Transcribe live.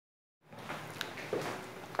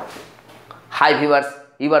Hi viewers,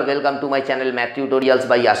 you are welcome to my channel Math Tutorials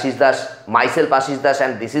by Ashis Das. Myself Ashis Das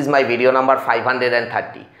and this is my video number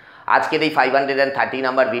 530. আজকের এই 530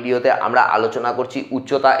 number ভিডিওতে আমরা আলোচনা করছি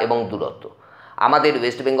উচ্চতা এবং দূরত্ব। আমাদের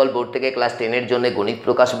ওয়েস্ট বেঙ্গল বোর্ড থেকে ক্লাস 10 এর জন্য গণিত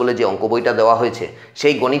প্রকাশ বলে যে অঙ্ক বইটা দেওয়া হয়েছে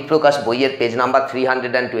সেই গণিত প্রকাশ বইয়ের পেজ নাম্বার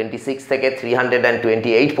 326 থেকে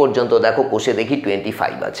 328 পর্যন্ত দেখো কোষে দেখি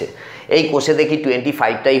 25 আছে। এই কোষে দেখি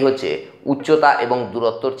 25টাই হচ্ছে উচ্চতা এবং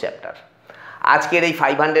দূরত্বর চ্যাপ্টার। আজকের এই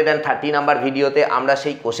 530 নাম্বার ভিডিওতে আমরা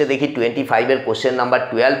সেই কোষে দেখি 25 এর কোশ্চেন নাম্বার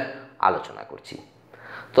 12 আলোচনা করছি।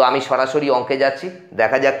 তো আমি সরাসরি অঙ্কে যাচ্ছি,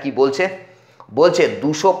 দেখা যাক কি বলছে। বলছে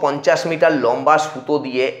 250 মিটার লম্বা সুতো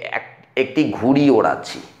দিয়ে একটি ঘুড়ি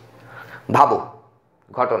ওড়াচ্ছি। ভাবো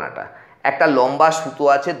ঘটনাটা, একটা লম্বা সুতো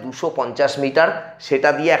আছে 250 মিটার, সেটা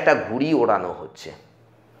দিয়ে একটা ঘুড়ি ওড়ানো হচ্ছে।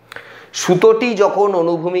 সুতোটি যখন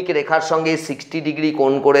অনুভূমিক রেখার সঙ্গে 60 ডিগ্রি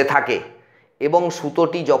কোণ করে থাকে এবং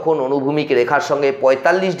সুতোটি যখন অনুভূমিক রেখার সঙ্গে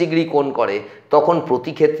 45 ডিগ্রি কোণ করে, তখন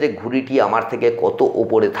প্রতি ক্ষেত্রে ঘুড়িটি আমার থেকে কত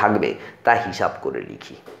ওপরে থাকবে তা হিসাব করে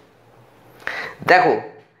লিখি। দেখো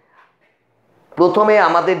প্রথমে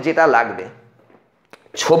আমাদের যেটা লাগবে,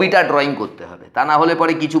 ছবিটা ড্রয়িং করতে হবে, তা না হলে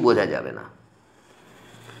পরে কিছু বোঝা যাবে না।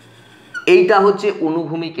 এইটা হচ্ছে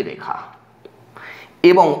অনুভূমিক রেখা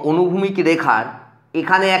এবং অনুভূমিক রেখার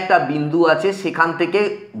এখানে একটা বিন্দু আছে, সেখান থেকে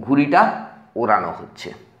ঘুড়িটা ওড়ানো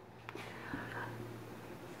হচ্ছে।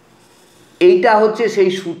 এইটা হচ্ছে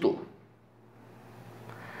সেই সুতো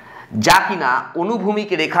যা কিনা অনুভূমিক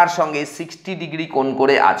রেখার সঙ্গে 60 ডিগ্রি কোণ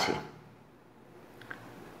করে আছে।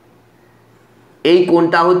 এই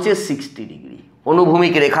কোণটা হচ্ছে 60 ডিগ্রি,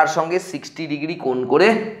 অনুভূমিক রেখার সঙ্গে 60 ডিগ্রি কোণ করে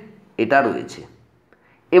এটা রয়েছে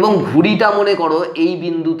এবং ঘুড়িটা মনে করো এই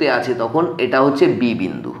বিন্দুতে আছে, তখন এটা হচ্ছে বি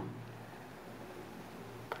বিন্দু।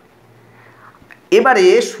 এবারে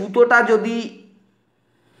সুতোটা যদি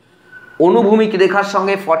অনুভূমিক রেখার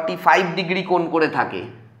সঙ্গে 45 ডিগ্রি কোণ করে থাকে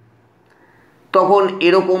তখন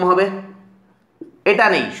এরকম হবে। এটা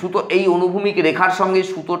নেই, সুতো এই অনুভূমিক রেখার সঙ্গে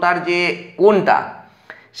সুতোটার যে কোণটা,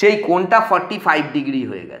 সেই কোণটা 45 ডিগ্রি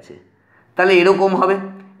হয়ে গেছে, তাহলে এরকম হবে।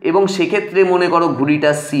 এবং সেক্ষেত্রে মনে করো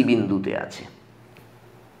ঘুড়িটা সি বিন্দুতে আছে।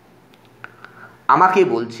 আমাকে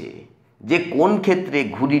বলছে যে কোন ক্ষেত্রে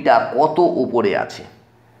ঘুড়িটা কত উপরে আছে,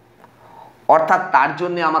 অর্থাৎ তার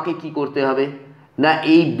জন্য আমাকে কি করতে হবে না,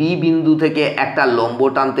 এই বি বিন্দু থেকে একটা লম্ব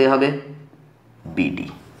টানতে হবে বিডি।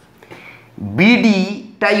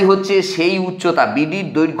 বিডিটাই হচ্ছে সেই উচ্চতা, বিডির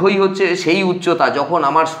দৈর্ঘ্যই হচ্ছে সেই উচ্চতা যখন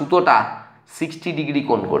আমার সুতোটা 60 ডিগ্রি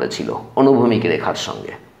কোণ করেছিল অনুভূমিক রেখার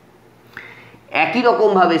সঙ্গে। একই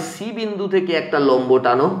রকমভাবে সি বিন্দু থেকে একটা লম্ব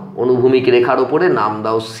টানো অনুভূমিক রেখার ওপরে, নাম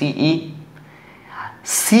দাও সিই।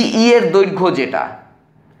 সিই এর দৈর্ঘ্য যেটা,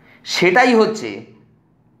 সেটাই হচ্ছে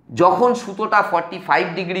যখন সুতোটা 45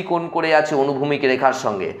 ডিগ্রি কোণ করে আছে অনুভূমিক রেখার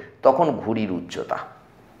সঙ্গে, তখন ঘুড়ির উচ্চতা।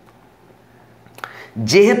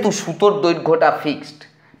 যেহেতু সুতোর দৈর্ঘ্যটা ফিক্সড,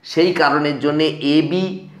 সেই কারণের জন্য এ বি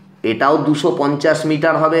এটাও 250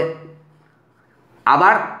 মিটার হবে,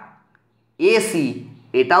 আবার এসি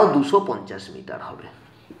এটাও 250 মিটার হবে।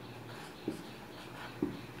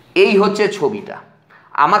 এই হচ্ছে ছবিটা।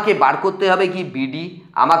 আমাকে বার করতে হবে কি বিডি,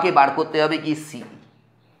 আমাকে বার করতে হবে কি সি।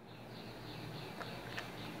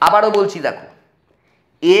 আবারও বলছি, দেখো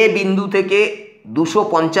এ বিন্দু থেকে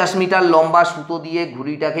 250 মিটার লম্বা সুতো দিয়ে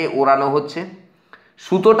ঘুড়িটাকে ওড়ানো হচ্ছে।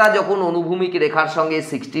 সুতোটা যখন অনুভূমিক রেখার সঙ্গে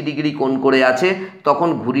 60 ডিগ্রি কোণ করে আছে, তখন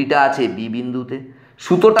ঘুড়িটা আছে বি বিন্দুতে।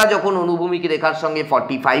 সুতোটা যখন অনুভূমিক রেখার সঙ্গে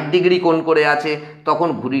 45 ডিগ্রি কোণ করে আছে, তখন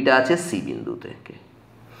ঘুড়িটা আছে সি বিন্দুতে।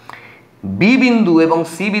 বি বিন্দু এবং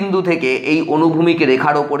সি বিন্দু থেকে এই অনুভূমিক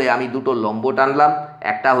রেখার ওপরে আমি দুটো লম্ব টানলাম,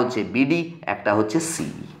 একটা হচ্ছে বিডি, একটা হচ্ছে সি।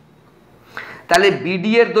 তাহলে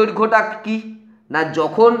বিডি এর দৈর্ঘ্যটা কি না,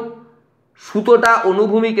 যখন সুতোটা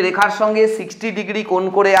অনুভূমিক রেখার সঙ্গে 60 ডিগ্রি কোণ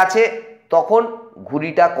করে আছে, তখন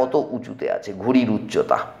ঘুড়িটা কত উঁচুতে আছে, ঘুড়ির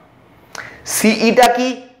উচ্চতা। সিইটা কি,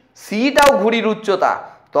 সিইটাও ঘুড়ির উচ্চতা,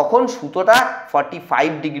 তখন সুতোটা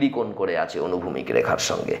 45 ডিগ্রি কোণ করে আছে অনুভূমিক রেখার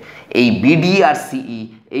সঙ্গে। এই বিডি আর সিই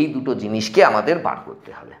এই দুটো জিনিসকে আমাদের বার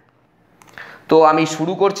করতে হবে। তো আমি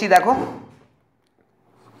শুরু করছি, দেখো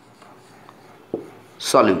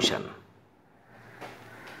সলিউশন।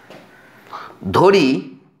 ধরি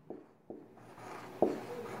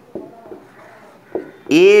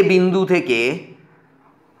এ বিন্দু থেকে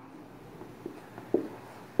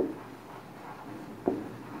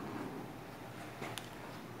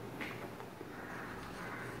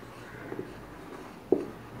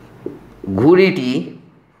ঘুড়িটি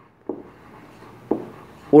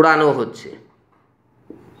ওড়ানো হচ্ছে।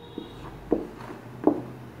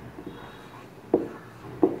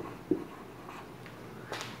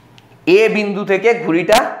 এ বিন্দু থেকে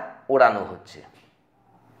ঘুড়িটা ওড়ানো হচ্ছে।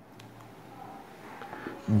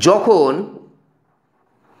 যখন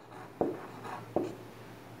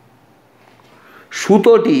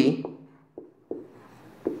সুতোটি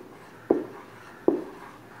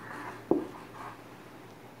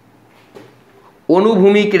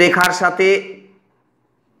অনুভূমিক রেখার সাথে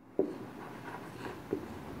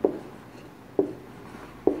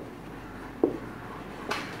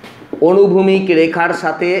অনুভূমিক রেখার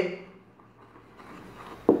সাথে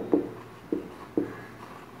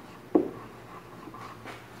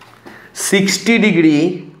 60 ডিগ্রি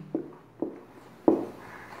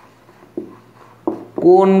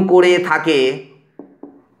কোণ করে থাকে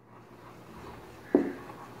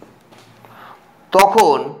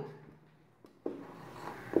তখন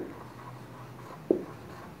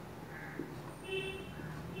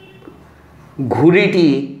ঘুড়িটি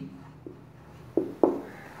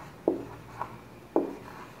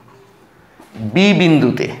বি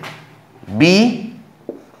বিন্দুতে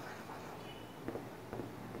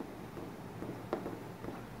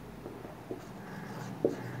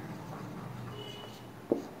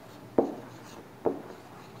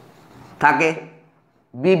থাকে,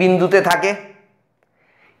 বি বিন্দুতে থাকে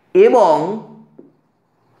এবং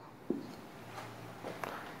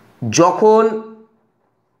যখন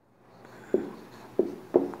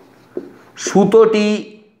সুতোটি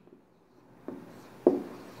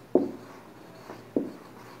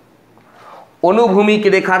অনুভূমিক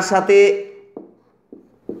রেখার সাথে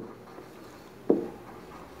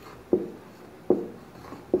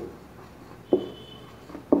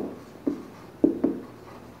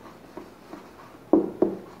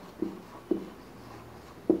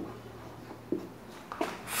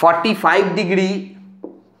 45 ডিগ্রি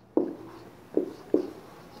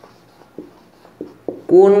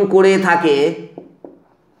কোণ করে থাকে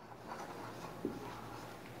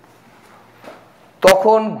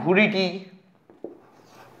তখন ঘুড়িটি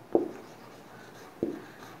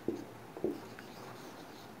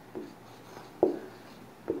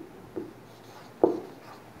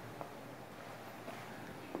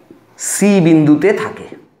সি বিন্দুতে থাকে।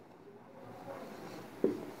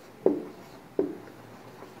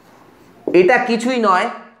 এটা কিছুই নয়,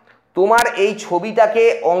 তোমার এই ছবিটাকে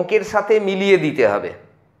অঙ্কের সাথে মিলিয়ে দিতে হবে,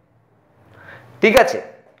 ঠিক আছে?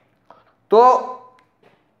 তো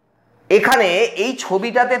এখানে এই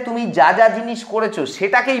ছবিটাতে তুমি যা যা জিনিস করেছো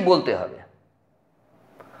সেটাকেই বলতে হবে।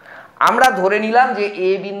 আমরা ধরে নিলাম যে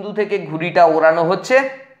এ বিন্দু থেকে ঘুড়িটা ওড়ানো হচ্ছে,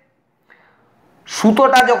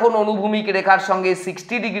 সুতোটা যখন অনুভূমিক রেখার সঙ্গে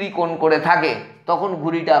 60 ডিগ্রি কোণ করে থাকে তখন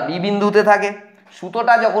ঘুড়িটা বি বিন্দুতে থাকে,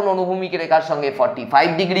 সুতোটা যখন অনুভূমিক রেখার সঙ্গে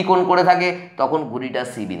 45 ডিগ্রি কোণ করে থাকে তখন ঘুড়িটা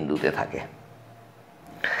সি বিন্দুতে থাকে।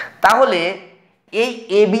 তাহলে এই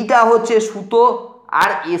এবিটা হচ্ছে সুতো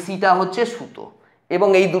আর এসিটা হচ্ছে সুতো এবং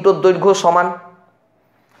এই দুটোর দৈর্ঘ্য সমান।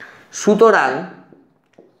 সুতরাং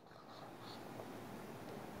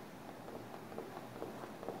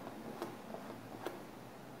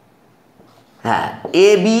হ্যাঁ,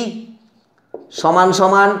 এবি সমান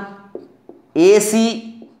সমান এসি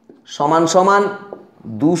সমান সমান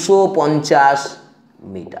 250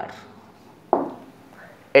 মিটার,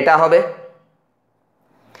 এটা হবে।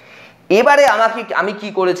 এবারে আমি কি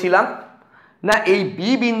করেছিলাম না, এই বি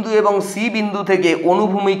বিন্দু এবং সি বিন্দু থেকে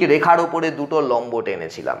অনুভূমিক রেখার উপরে দুটো লম্ব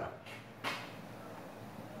টেনেছিলাম।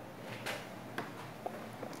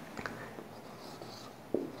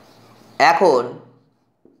 এখন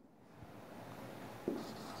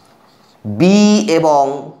বি এবং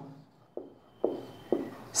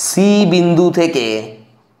সি বিন্দু থেকে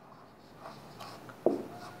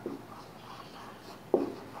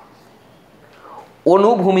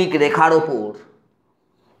অনুভূমিক রেখার ওপর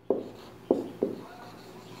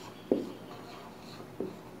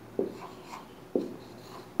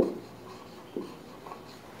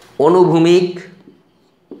অনুভূমিক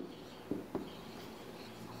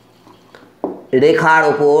রেখার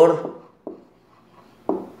ওপর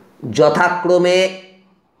যথাক্রমে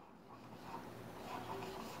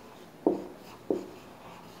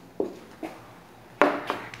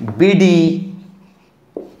বিডি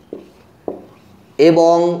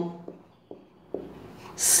এবং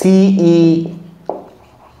সিই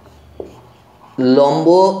লম্ব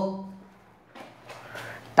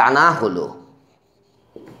টানা হলো।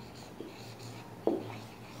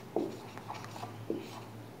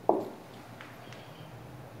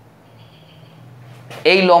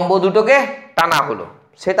 এই লম্ব দুটোকে টানা হলো,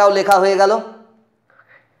 সেটাও লেখা হয়ে গেল।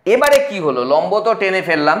 এবারে কি হলো, লম্ব তো টেনে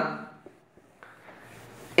ফেললাম,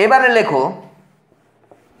 এবারে লেখো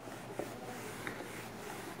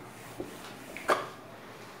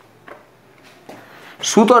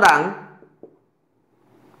সুতরাং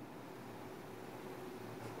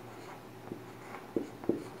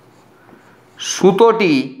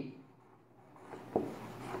সুতোটি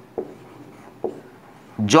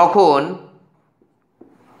যখন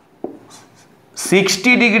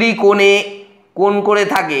 60 ডিগ্রি কোণে কোণ করে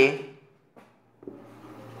থাকে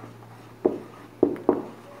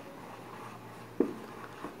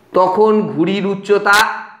তখন ঘুড়ির উচ্চতা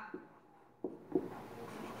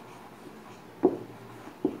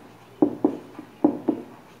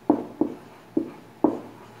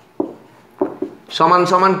সমান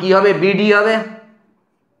সমান কি হবে? বিডি হবে।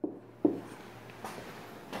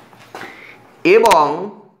 এবং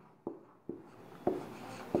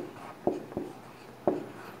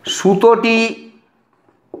সুতোটি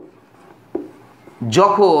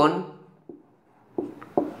যখন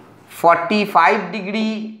 45 ডিগ্রি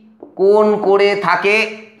কোণ করে থাকে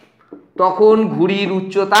তখন ঘুড়ির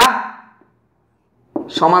উচ্চতা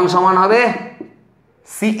সমান সমান হবে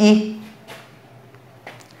সিই।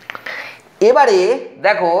 এবারে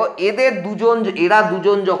দেখো এরা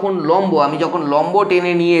দুজন যখন লম্ব, আমি যখন লম্ব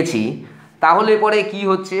টেনে নিয়েছি তাহলে পরে কি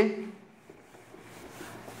হচ্ছে?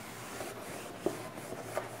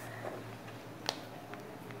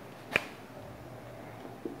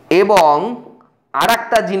 এবং আর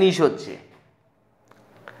একটা জিনিস হচ্ছে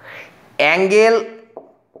অ্যাঙ্গেল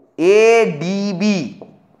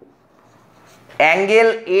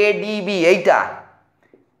এডিবি এইটা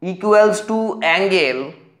ইকুয়ালস টু অ্যাঙ্গেল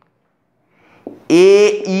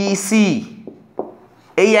এইসি,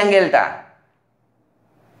 এই অ্যাঙ্গেলটা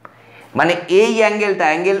মানে এই অ্যাঙ্গেলটা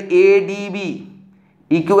angle ADB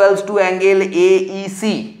equals to angle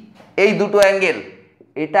Aisi, এই দুটো অ্যাঙ্গেল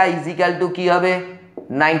এটা ইজিক্যাল টু কি হবে?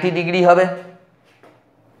 90 ডিগ্রি হবে।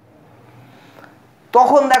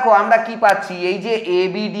 তখন দেখো আমরা কি পাচ্ছি? এই যে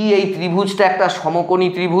এবিডি এই ত্রিভুজটা একটা সমকোণী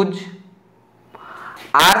ত্রিভুজ,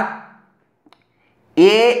 আর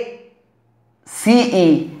এসিই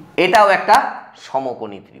এটাও একটা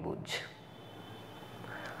সমকোণী ত্রিভুজ।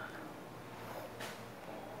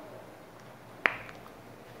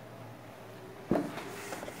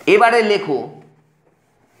 এবারে লেখো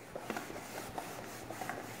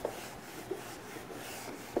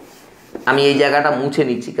আমি এই জায়গাটা মুছে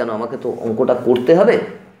নিচ্ছি, কেন আমাকে তো অঙ্কটা করতে হবে।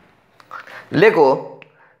 লেখো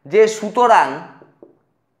যে সুতরাং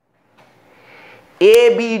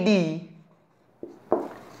এবিডি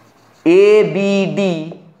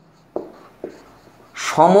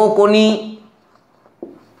সমকোণী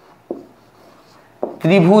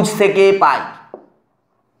ত্রিভুজ থেকে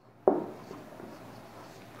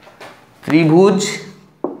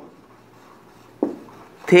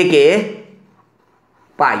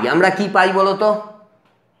পাই, আমরা কি পাই বলতো?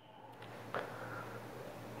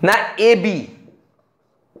 না এবি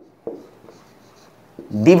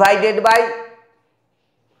ডিভাইডেড বাই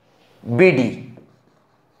বিডি।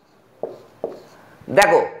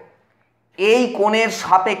 দেখো এই কোণের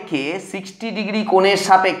সাপেক্ষে 60 ডিগ্রি কোণের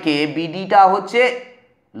সাপেক্ষে বিডিটা হচ্ছে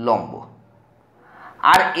লম্ব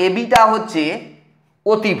আর এবিটা হচ্ছে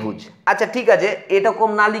অতিভুজ। আচ্ছা ঠিক আছে, এরকম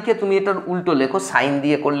না লিখে তুমি এটার উল্টো লেখো, সাইন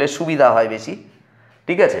দিয়ে করলে সুবিধা হয় বেশি।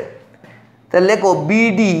 ঠিক আছে, তাহলে লেখো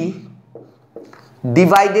বিডি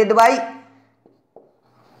ডিভাইডেড বাই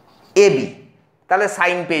এবি, তাহলে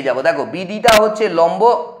সাইন পেয়ে যাবো। দেখো বিডিটা হচ্ছে লম্ব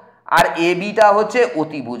আর এবিটা হচ্ছে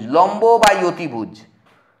অতিভুজ, লম্ব বাই অতিভুজ,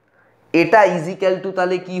 এটা ইজিক্যাল টু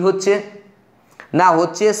তাহলে কি হচ্ছে? না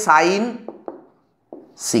হচ্ছে সাইন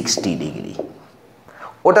 60 ডিগ্রি,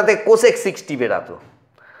 ওটাতে কোসেক 60 বেরাতো।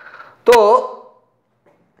 তো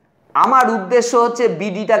আমার উদ্দেশ্য হচ্ছে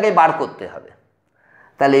বিডিটাকে বার করতে হবে,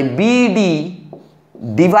 তাহলে বিডি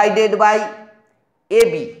ডিভাইডেড বাই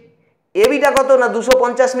এবি, এবিটা কত? না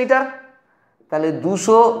 250 মিটার, তাহলে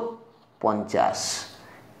 250,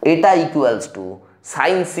 এটা ইকুয়ালস টু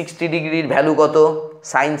সাইন 60 ডিগ্রির ভ্যালু কত?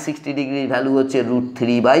 সাইন 60 ডিগ্রির ভ্যালু হচ্ছে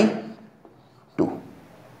 √3/2।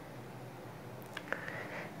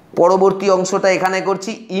 পরবর্তী অংশটা এখানে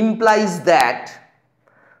করছি, ইমপ্লাইজ দ্যাট,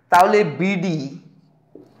 তাহলে বিডি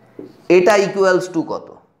এটা ইকুয়ালস টু কত?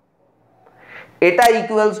 এটা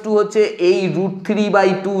ইকুয়ালস টু হচ্ছে এই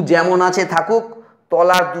 √3/2 যেমন আছে থাকুক,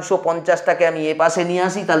 তলার 250টাকে আমি এ পাশে নিয়ে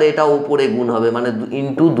আসি, তাহলে এটা ওপরে গুণ হবে, মানে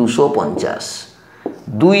ইন্টু 250,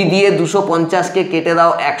 2 দিয়ে 250কে কেটে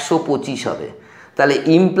দাও 125 হবে। তাহলে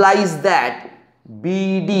ইমপ্লাইজ দ্যাট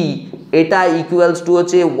বিডি এটা ইকুয়ালস টু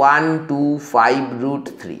হচ্ছে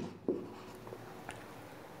 125√3।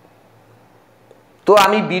 তো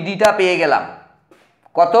আমি বিডিটা পেয়ে গেলাম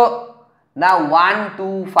কত? না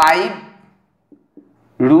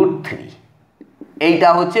 125√3, এইটা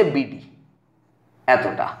হচ্ছে বিডি,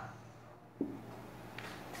 এতটা।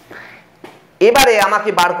 এবারে আমাকে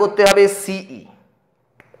বার করতে হবে সিই।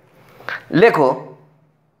 লেখো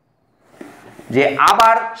যে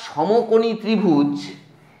আবার সমকোণী ত্রিভুজ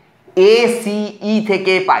এসিই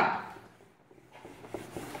থেকে পাই।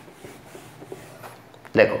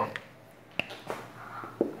 লেখো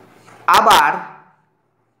আবার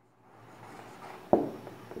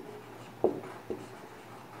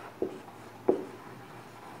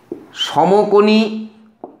সমকোণী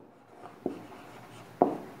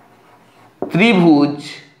ত্রিভুজ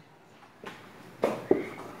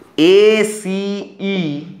ACE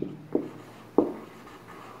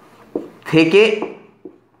থেকে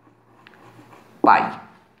পাই।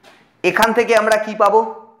 এখান থেকে আমরা কি পাবো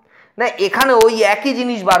না, এখানে ওই একই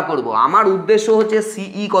জিনিস বার করব। আমার উদ্দেশ্য হচ্ছে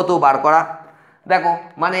সিই কত বার করা। দেখো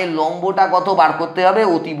মানে লম্বটা কত বার করতে হবে,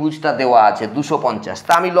 অতিভুজটা দেওয়া আছে 250,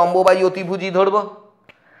 তা আমি লম্ব বাই অতিভুজই ধরব,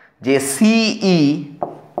 যে সিই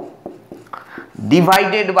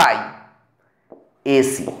ডিভাইডেড বাই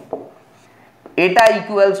এসি, এটা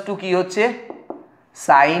ইকুয়ালস টু কি হচ্ছে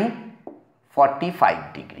সাইন 45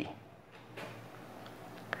 ডিগ্রি।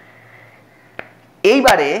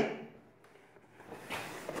 এইবারে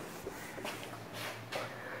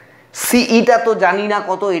সিইটা তো জানি না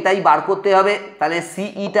কত, এটাই বার করতে হবে। তাহলে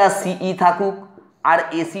সিইটা সিই থাকুক আর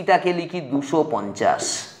এসিটাকে লিখি 250।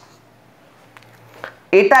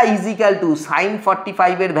 এটা ইজিক্যাল টু সাইন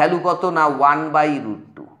 45 এর ভ্যালু কত না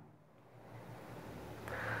 1/√2।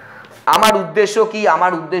 আমার উদ্দেশ্য কি,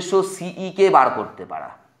 আমার উদ্দেশ্য সিই কে বার করতে পারা।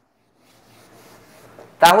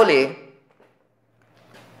 তাহলে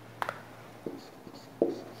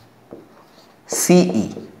সিই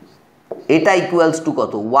এটা ইকুয়ালস টু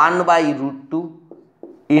কত 1/√2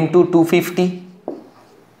 ইন্টু 250।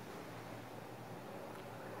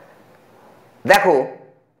 দেখো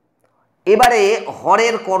এবারে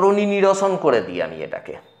হরের করণী নিরসন করে দিই আমি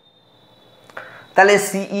এটাকে। তাহলে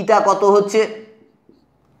সিইটা কত হচ্ছে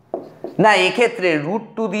না, এক্ষেত্রে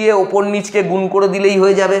 √2 দিয়ে ওপর নিচকে গুণ করে দিলেই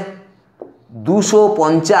হয়ে যাবে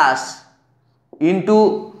 250 ইন্টু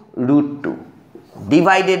 √2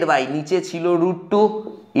 ডিভাইডেড বাই নিচে ছিল √2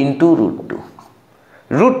 ইন্টু √2,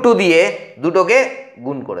 √2 দিয়ে দুটোকে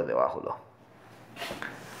গুণ করে দেওয়া হলো।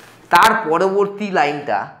 তার পরবর্তী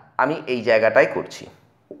লাইনটা আমি এই জায়গাটায় করছি।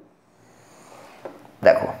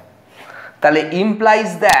 দেখো তাহলে ইমপ্লাইজ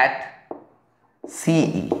দ্যাট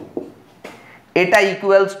সিই এটা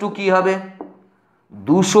ইকুয়ালস টু কি হবে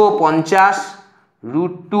 250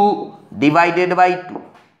 √2 ডিভাইডেড বাই 2,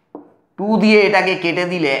 2 দিয়ে এটাকে কেটে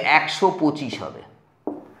দিলে 125 হবে।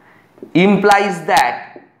 ইমপ্লাইজ দ্যাট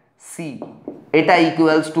সি এটা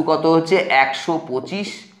ইকুয়ালস টু কত হচ্ছে 125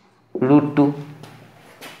 √2।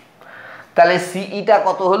 তাহলে সিইটা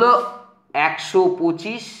কত হলো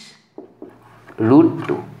 125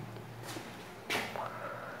 √2।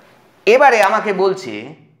 এবারে আমাকে বলছে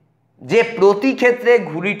যে প্রতি ক্ষেত্রে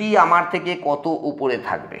ঘুড়িটি আমার থেকে কত উপরে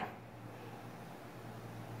থাকবে।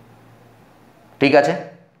 ঠিক আছে,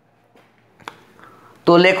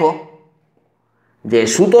 তো লেখো যে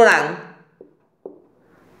সুতরাং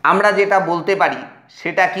আমরা যেটা বলতে পারি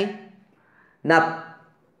সেটা কি না,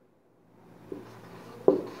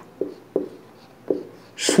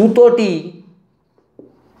 সুতোটি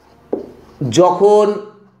যখন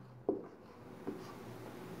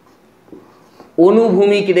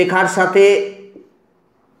অনুভূমিক রেখার সাথে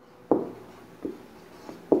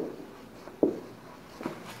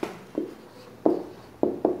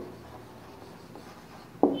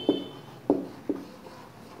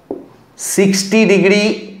 $60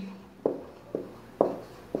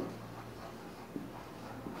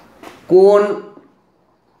 কোণ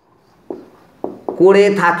করে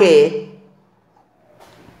থাকে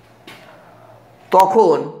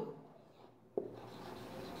তখন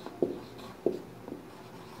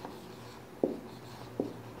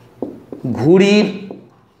ঘুড়ির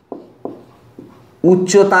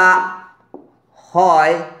উচ্চতা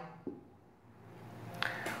হয়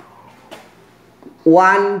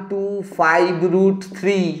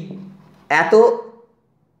 125√3 এত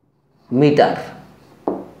মিটার,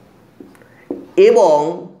 এবং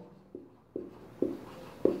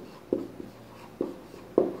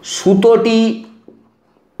সুতোটি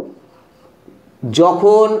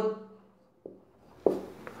যখন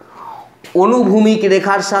অনুভূমিক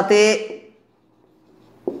রেখার সাথে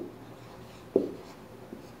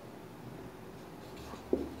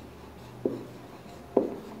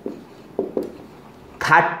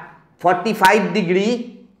 45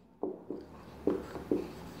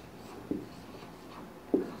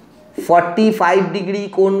 ডিগ্রি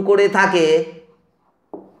কোণ করে থাকে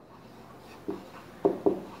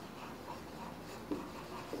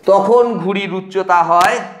তখন ঘুড়ির উচ্চতা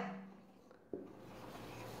হয়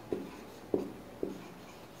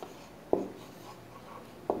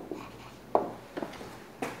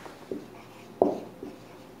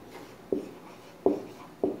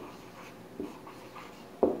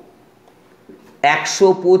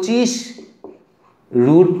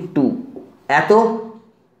 125√2 এত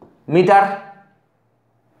মিটার।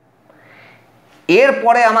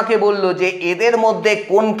 এরপরে আমাকে বলল যে এদের মধ্যে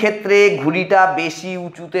কোন ক্ষেত্রে ঘুড়িটা বেশি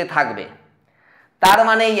উঁচুতে থাকবে। তার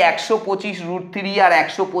মানে এই 125√3 আর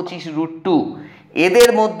 125√2 এদের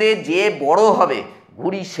মধ্যে যে বড় হবে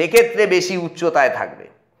ঘুড়ি সেক্ষেত্রে বেশি উচ্চতায় থাকবে।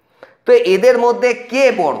 তো এদের মধ্যে কে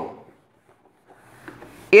বড়,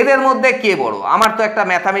 এদের মধ্যে কে বড়, আমার তো একটা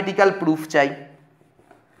ম্যাথামেটিক্যাল প্রুফ চাই।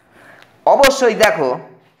 অবশ্যই দেখো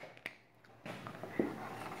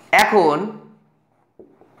এখন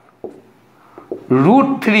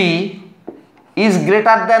 √3 ইজ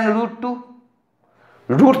গ্রেটার দ্যান √2,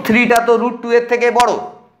 √3টা তো √2 এর থেকে বড়,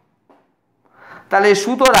 তাহলে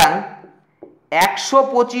সুতরাং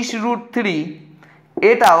 125√3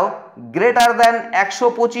 এটাও গ্রেটার দ্যান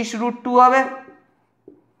 125√2 হবে।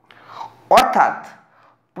 অর্থাৎ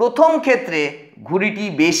প্রথম ক্ষেত্রে ঘুড়িটি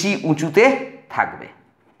বেশি উঁচুতে থাকবে।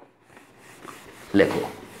 লেখো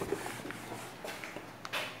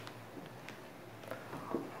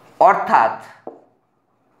অর্থাৎ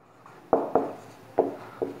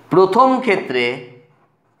প্রথম ক্ষেত্রে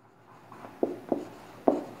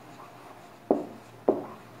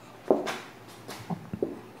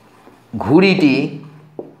ঘুড়িটি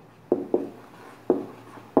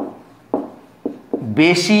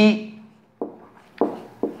বেশি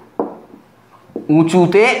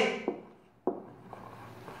উঁচুতে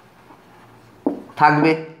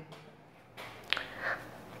থাকবে।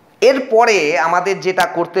 এরপরে আমাদের যেটা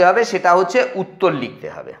করতে হবে সেটা হচ্ছে উত্তর লিখতে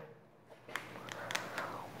হবে।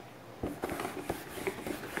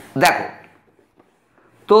 দেখো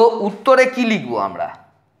তো উত্তরে কি লিখবো আমরা,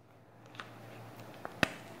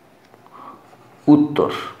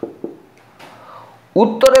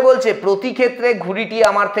 উত্তরে বলছে প্রতি ক্ষেত্রে ঘুড়িটি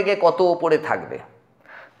আমার থেকে কত উপরে থাকবে।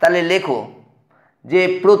 তাহলে লেখো যে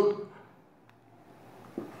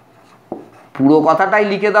পুরো কথাটাই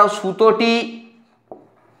লিখে দাও। সুতোটি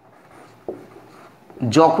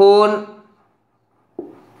যখন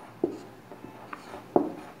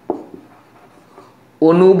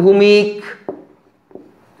অনুভূমিক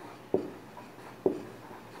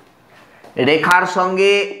রেখার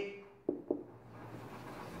সঙ্গে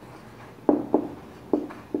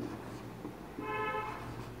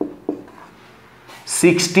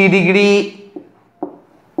সিক্সটি ডিগ্রি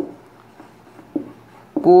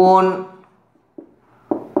কোণ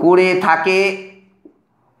করে থাকে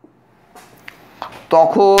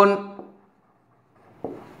তখন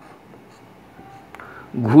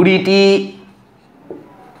ঘুড়িটি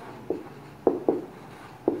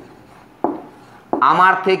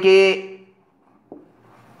আমার থেকে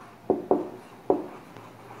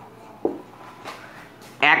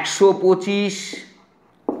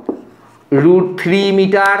 125√3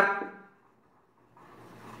 মিটার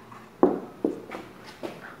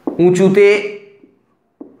উঁচুতে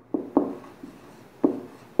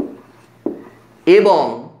এবং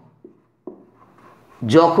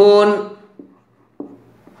যখন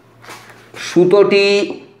সুতোটি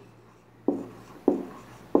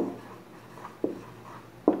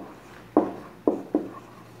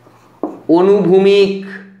অনুভূমিক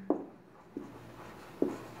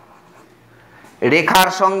রেখার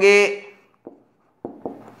সঙ্গে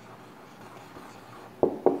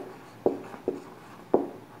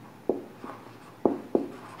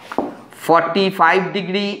 45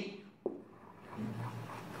 ডিগ্রি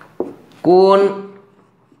কোণ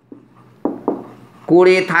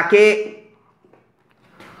করে থাকে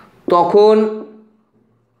তখন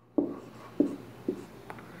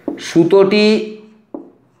সুতোটি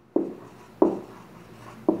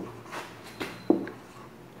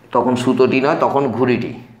নয়, তখন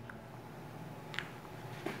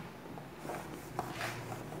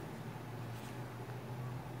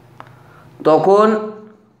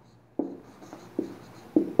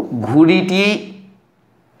ঘুড়িটি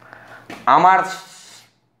আমার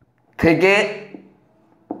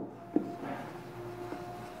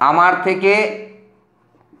থেকে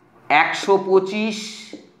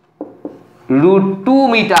 125√2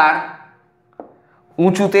 মিটার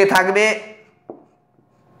উঁচুতে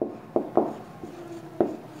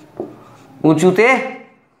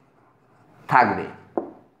থাকবে,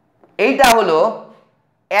 এইটা হলো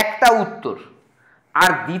একটা উত্তর।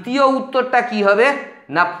 আর দ্বিতীয় উত্তরটা কি হবে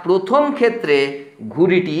না, প্রথম ক্ষেত্রে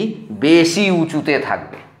ঘুড়িটি বেশি উঁচুতে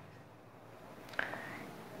থাকবে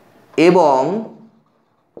এবং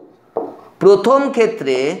প্রথম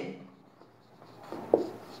ক্ষেত্রে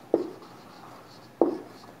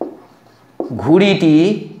ঘুড়িটি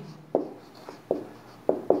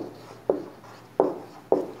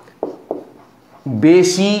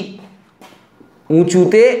বেশি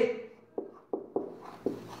উঁচুতে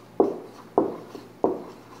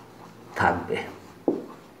থাকবে।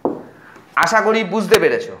 আশা করি বুঝতে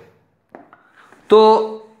পেরেছো। তো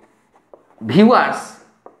ভিউয়ার্স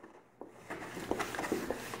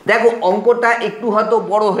দেখো অঙ্কটা একটু হয়তো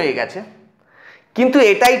বড় হয়ে গেছে, কিন্তু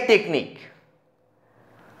এটাই টেকনিক।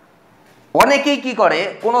 অনেকেই কি করে,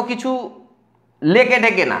 কোনো কিছু লেখে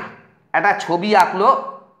টেকে না, একটা ছবি আঁকলো,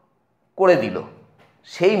 করে দিল,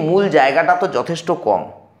 সেই মূল জায়গাটা তো যথেষ্ট কম,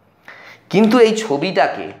 কিন্তু এই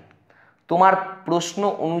ছবিটাকে তোমার প্রশ্ন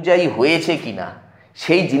অনুযায়ী হয়েছে কিনা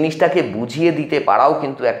সেই জিনিসটাকে বুঝিয়ে দিতে পারাও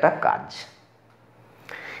কিন্তু একটা কাজ।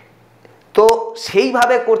 তো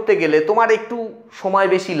সেইভাবে করতে গেলে তোমার একটু সময়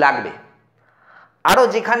বেশি লাগবে। আরও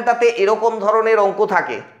যেখানটাতে এরকম ধরনের অঙ্ক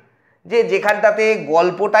থাকে যে যেখানটাতে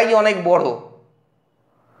গল্পটাই অনেক বড়,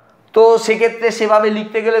 তো সেক্ষেত্রে সেভাবে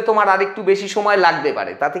লিখতে গেলে তোমার আরেকটু বেশি সময় লাগতে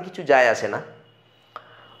পারে, তাতে কিছু যায় আসে না।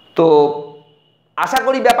 তো আশা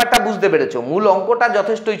করি ব্যাপারটা বুঝতে পেরেছো। মূল অঙ্কটা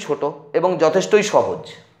যথেষ্টই ছোট এবং যথেষ্টই সহজ।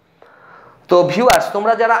 তো ভিউয়ার্স,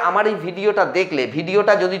 তোমরা যারা আমার এই ভিডিওটা দেখলে,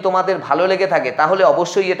 ভিডিওটা যদি তোমাদের ভালো লেগে থাকে তাহলে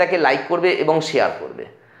অবশ্যই এটাকে লাইক করবে এবং শেয়ার করবে।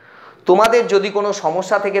 তোমাদের যদি কোনো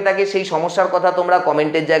সমস্যা থেকে থাকে সেই সমস্যার কথা তোমরা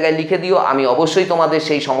কমেন্টের জায়গায় লিখে দিও, আমি অবশ্যই তোমাদের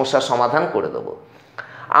সেই সমস্যার সমাধান করে দেবো।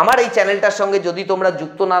 আমার এই চ্যানেলটার সঙ্গে যদি তোমরা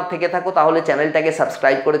যুক্ত না থেকে থাকো তাহলে চ্যানেলটাকে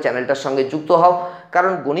সাবস্ক্রাইব করে চ্যানেলটার সঙ্গে যুক্ত হও,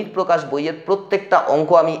 কারণ গণিত প্রকাশ বইয়ের প্রত্যেকটা অঙ্ক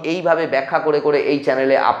আমি এইভাবে ব্যাখ্যা করে করে এই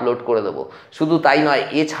চ্যানেলে আপলোড করে দেবো। শুধু তাই নয়,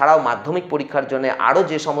 এছাড়াও মাধ্যমিক পরীক্ষার জন্য আরও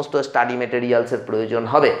যে সমস্ত স্টাডি মেটেরিয়ালসের প্রয়োজন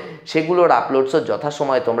হবে সেগুলোর আপলোডসও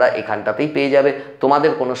যথাসময়ে তোমরা এখানটাতেই পেয়ে যাবে,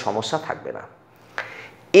 তোমাদের কোনো সমস্যা থাকবে না।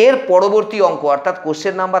 এর পরবর্তী অঙ্ক অর্থাৎ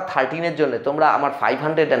কোশ্চেন নাম্বার 13-এর জন্য তোমরা আমার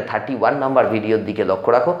 531 নাম্বার ভিডিওর দিকে লক্ষ্য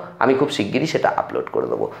রাখো, আমি খুব শিগগিরই সেটা আপলোড করে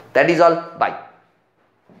দেবো। That is all, by.